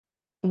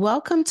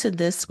Welcome to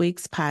this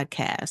week's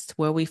podcast,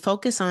 where we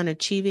focus on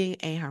achieving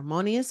a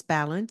harmonious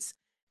balance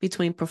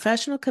between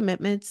professional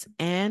commitments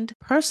and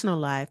personal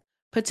life,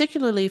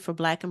 particularly for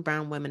Black and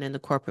Brown women in the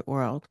corporate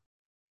world.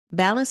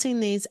 Balancing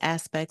these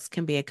aspects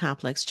can be a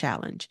complex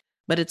challenge,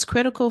 but it's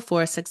critical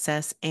for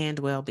success and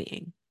well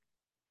being.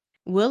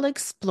 We'll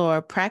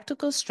explore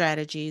practical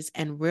strategies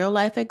and real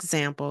life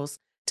examples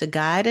to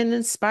guide and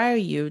inspire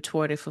you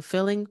toward a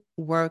fulfilling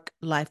work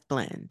life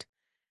blend.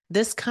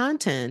 This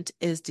content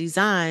is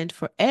designed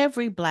for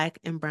every Black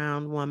and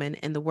Brown woman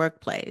in the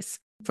workplace,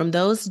 from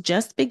those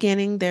just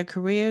beginning their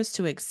careers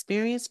to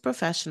experienced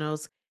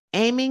professionals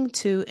aiming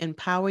to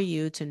empower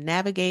you to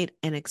navigate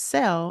and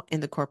excel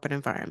in the corporate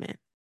environment.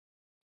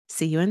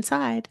 See you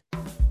inside.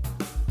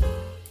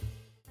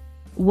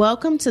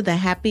 Welcome to the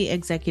Happy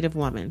Executive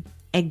Woman,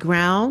 a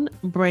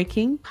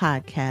groundbreaking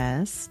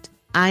podcast.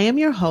 I am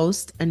your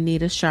host,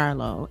 Anita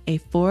Charlo, a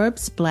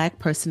Forbes Black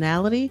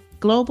Personality,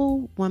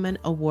 Global Woman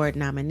Award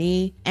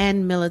nominee,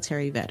 and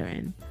military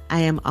veteran. I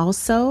am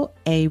also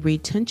a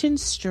retention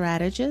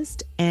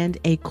strategist and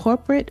a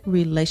corporate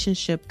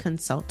relationship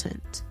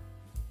consultant.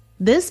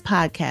 This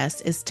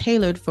podcast is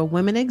tailored for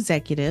women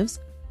executives,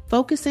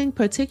 focusing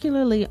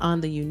particularly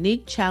on the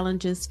unique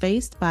challenges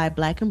faced by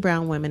Black and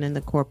Brown women in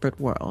the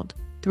corporate world.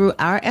 Through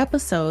our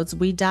episodes,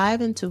 we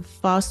dive into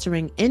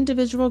fostering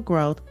individual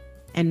growth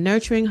and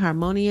nurturing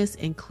harmonious,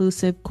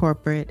 inclusive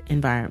corporate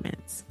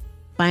environments.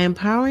 By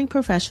empowering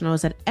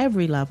professionals at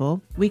every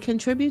level, we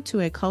contribute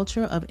to a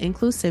culture of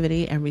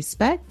inclusivity and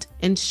respect,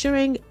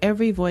 ensuring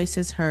every voice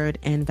is heard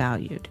and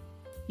valued.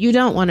 You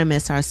don't want to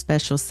miss our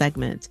special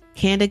segment,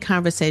 Candid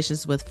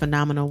Conversations with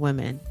Phenomenal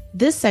Women.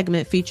 This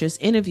segment features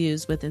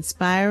interviews with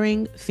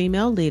inspiring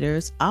female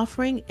leaders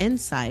offering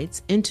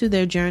insights into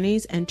their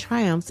journeys and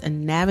triumphs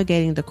in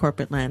navigating the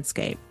corporate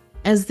landscape.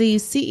 As the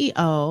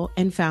CEO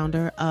and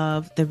founder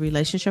of the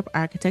Relationship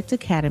Architect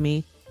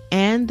Academy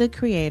and the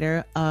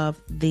creator of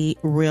the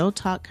Real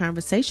Talk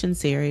Conversation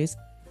series,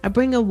 I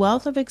bring a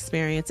wealth of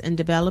experience in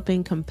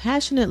developing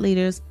compassionate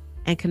leaders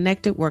and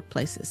connected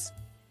workplaces.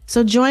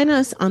 So join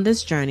us on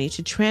this journey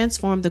to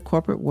transform the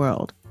corporate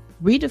world,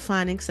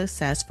 redefining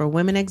success for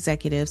women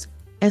executives,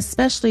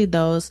 especially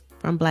those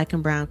from Black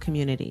and Brown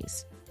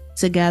communities.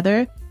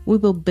 Together, we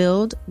will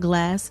build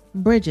glass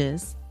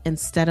bridges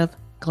instead of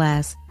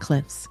glass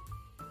cliffs.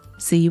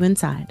 See you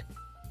inside.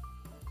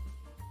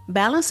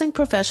 Balancing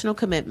professional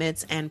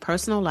commitments and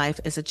personal life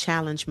is a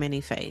challenge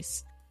many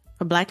face.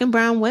 For Black and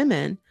Brown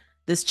women,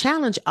 this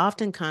challenge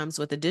often comes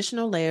with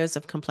additional layers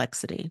of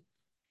complexity.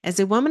 As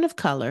a woman of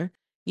color,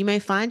 you may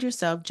find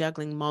yourself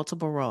juggling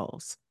multiple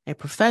roles: a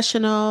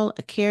professional,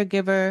 a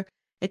caregiver,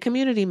 a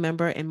community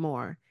member, and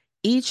more,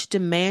 each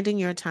demanding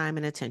your time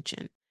and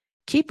attention.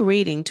 Keep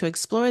reading to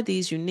explore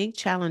these unique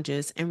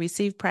challenges and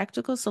receive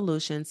practical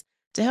solutions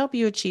to help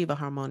you achieve a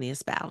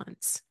harmonious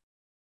balance.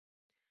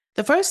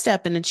 The first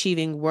step in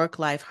achieving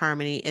work-life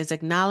harmony is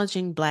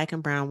acknowledging Black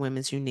and Brown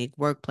women's unique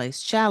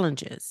workplace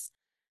challenges.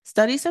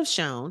 Studies have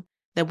shown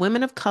that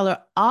women of color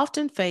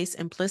often face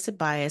implicit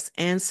bias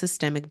and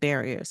systemic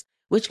barriers,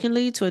 which can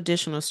lead to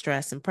additional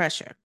stress and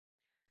pressure.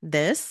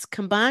 This,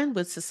 combined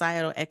with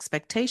societal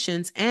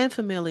expectations and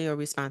familial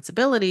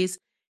responsibilities,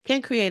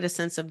 can create a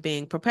sense of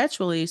being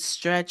perpetually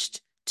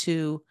stretched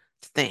too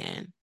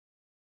thin.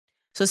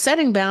 So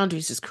setting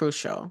boundaries is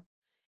crucial.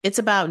 It's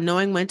about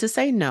knowing when to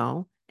say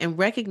no and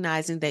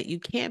recognizing that you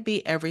can't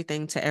be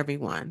everything to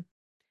everyone.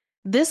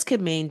 This could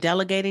mean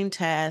delegating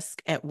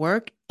tasks at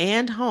work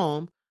and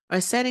home or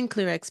setting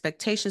clear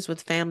expectations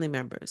with family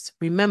members.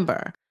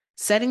 Remember,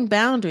 setting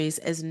boundaries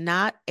is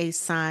not a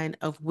sign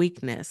of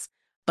weakness,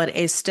 but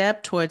a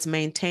step towards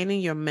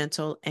maintaining your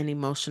mental and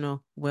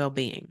emotional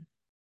well-being.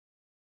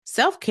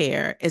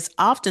 Self-care is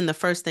often the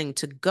first thing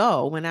to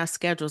go when our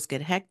schedules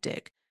get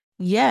hectic,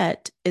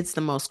 yet it's the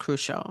most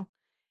crucial.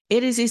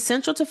 It is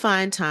essential to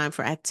find time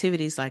for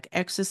activities like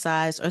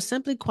exercise or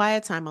simply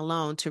quiet time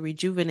alone to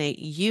rejuvenate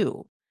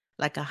you,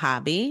 like a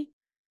hobby.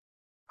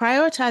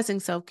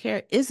 Prioritizing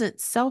self-care isn't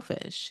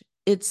selfish,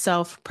 it's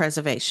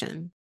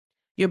self-preservation.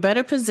 You're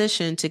better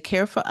positioned to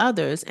care for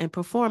others and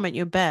perform at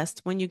your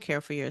best when you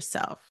care for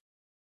yourself.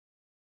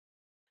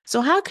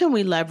 So, how can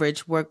we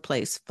leverage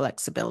workplace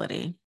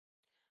flexibility?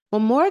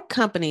 Well, more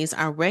companies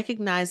are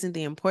recognizing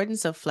the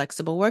importance of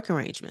flexible work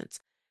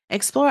arrangements.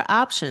 Explore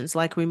options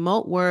like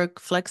remote work,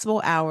 flexible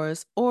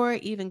hours, or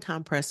even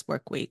compressed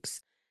work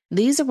weeks.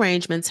 These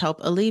arrangements help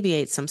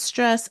alleviate some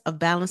stress of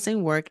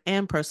balancing work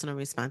and personal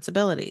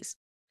responsibilities.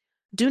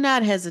 Do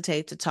not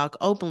hesitate to talk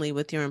openly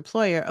with your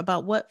employer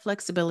about what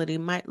flexibility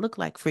might look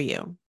like for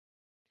you.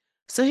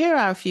 So here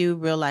are a few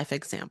real-life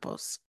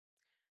examples.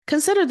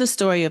 Consider the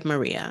story of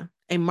Maria,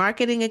 a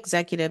marketing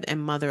executive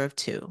and mother of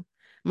two.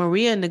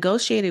 Maria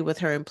negotiated with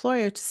her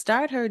employer to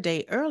start her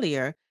day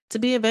earlier to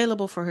be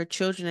available for her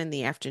children in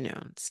the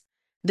afternoons.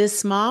 This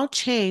small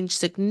change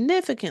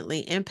significantly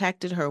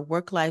impacted her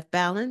work-life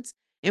balance,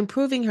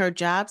 improving her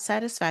job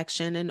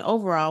satisfaction and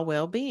overall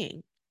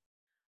well-being.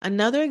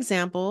 Another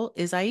example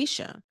is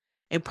Aisha,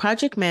 a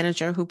project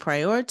manager who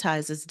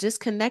prioritizes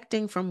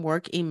disconnecting from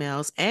work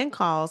emails and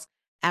calls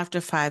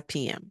after 5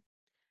 p.m.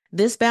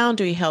 This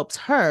boundary helps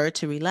her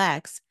to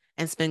relax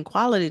and spend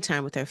quality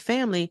time with her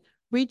family,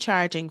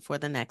 recharging for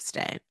the next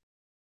day.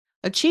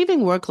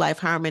 Achieving work-life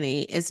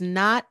harmony is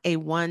not a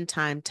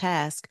one-time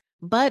task,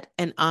 but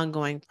an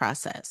ongoing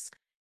process.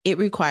 It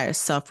requires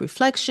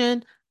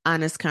self-reflection,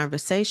 honest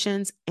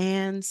conversations,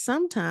 and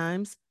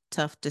sometimes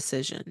tough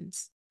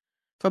decisions.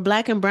 For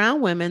Black and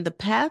Brown women, the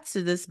path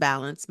to this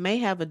balance may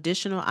have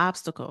additional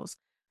obstacles,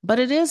 but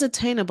it is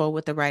attainable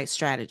with the right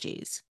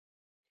strategies.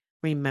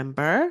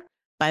 Remember,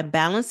 by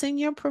balancing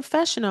your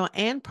professional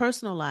and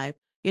personal life,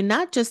 you're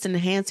not just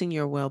enhancing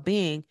your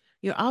well-being,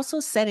 you're also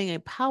setting a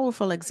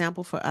powerful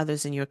example for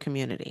others in your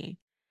community.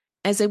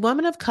 As a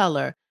woman of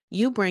color,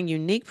 you bring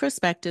unique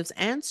perspectives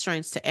and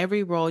strengths to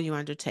every role you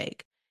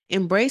undertake.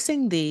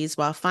 Embracing these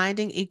while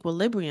finding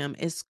equilibrium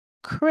is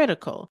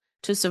critical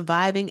to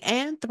surviving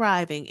and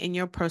thriving in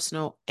your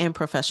personal and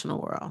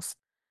professional worlds.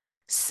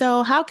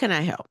 So, how can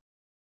I help?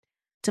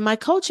 To my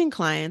coaching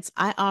clients,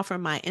 I offer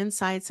my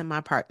insights and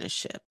my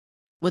partnership.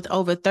 With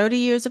over 30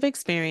 years of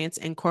experience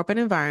in corporate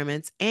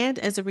environments and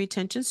as a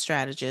retention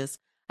strategist,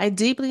 I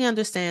deeply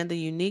understand the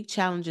unique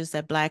challenges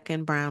that Black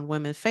and Brown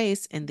women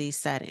face in these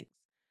settings.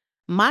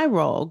 My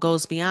role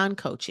goes beyond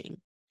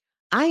coaching.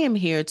 I am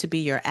here to be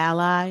your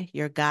ally,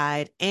 your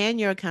guide, and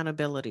your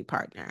accountability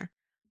partner.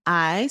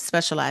 I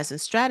specialize in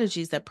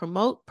strategies that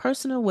promote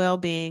personal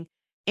well-being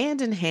and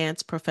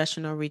enhance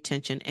professional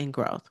retention and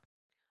growth.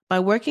 By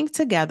working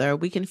together,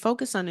 we can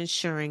focus on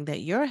ensuring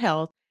that your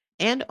health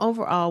and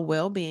overall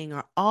well-being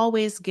are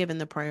always given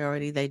the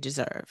priority they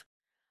deserve.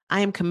 I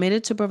am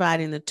committed to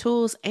providing the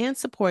tools and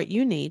support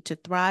you need to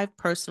thrive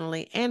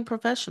personally and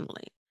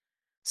professionally.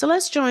 So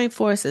let's join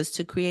forces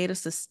to create a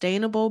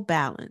sustainable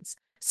balance,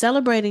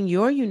 celebrating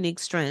your unique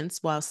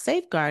strengths while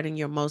safeguarding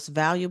your most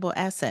valuable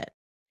asset,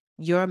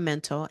 your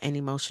mental and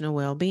emotional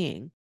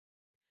well-being.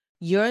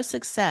 Your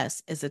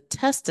success is a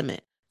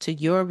testament to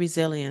your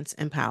resilience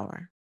and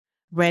power.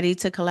 Ready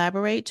to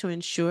collaborate to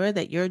ensure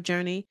that your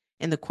journey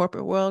in the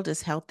corporate world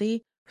is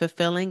healthy,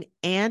 fulfilling,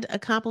 and a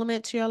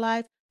complement to your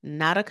life,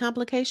 not a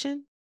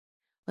complication?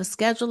 Let's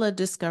schedule a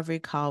discovery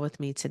call with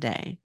me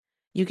today.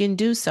 You can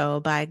do so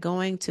by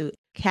going to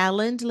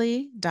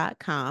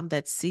calendly.com,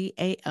 that's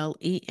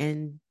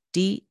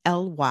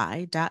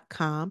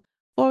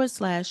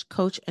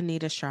calendly.com/Coach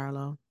Anita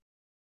Charlo.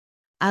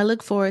 I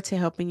look forward to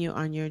helping you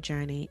on your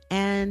journey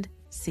and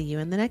see you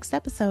in the next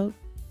episode.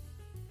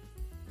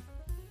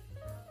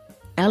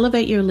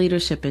 Elevate your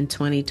leadership in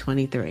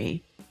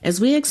 2023. As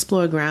we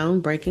explore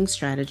groundbreaking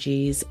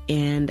strategies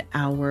in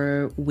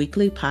our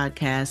weekly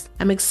podcast,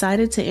 I'm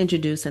excited to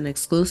introduce an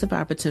exclusive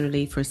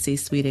opportunity for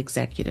C-suite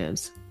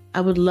executives. I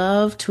would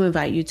love to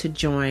invite you to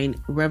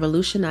join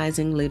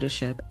Revolutionizing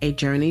Leadership, a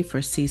journey for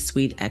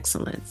C-suite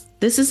excellence.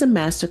 This is a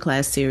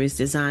masterclass series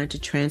designed to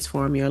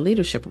transform your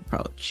leadership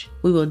approach.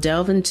 We will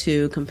delve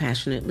into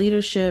compassionate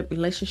leadership,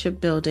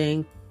 relationship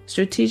building,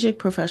 strategic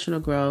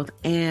professional growth,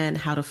 and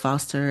how to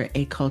foster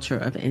a culture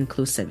of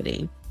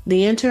inclusivity.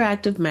 The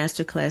interactive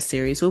masterclass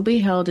series will be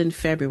held in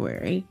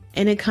February,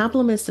 and it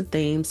complements the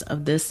themes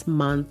of this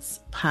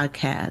month's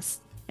podcast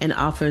and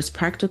offers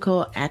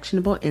practical,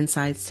 actionable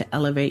insights to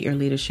elevate your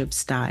leadership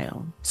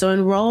style. So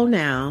enroll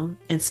now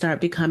and start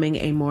becoming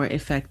a more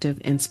effective,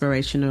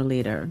 inspirational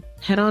leader.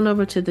 Head on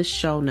over to the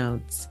show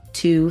notes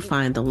to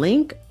find the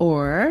link,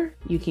 or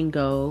you can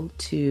go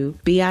to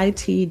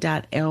bit.ly/MC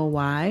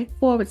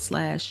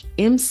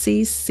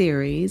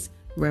series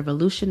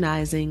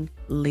Revolutionizing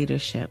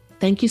Leadership.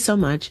 Thank you so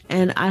much,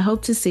 and I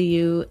hope to see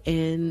you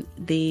in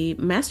the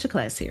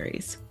masterclass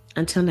series.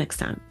 Until next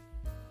time.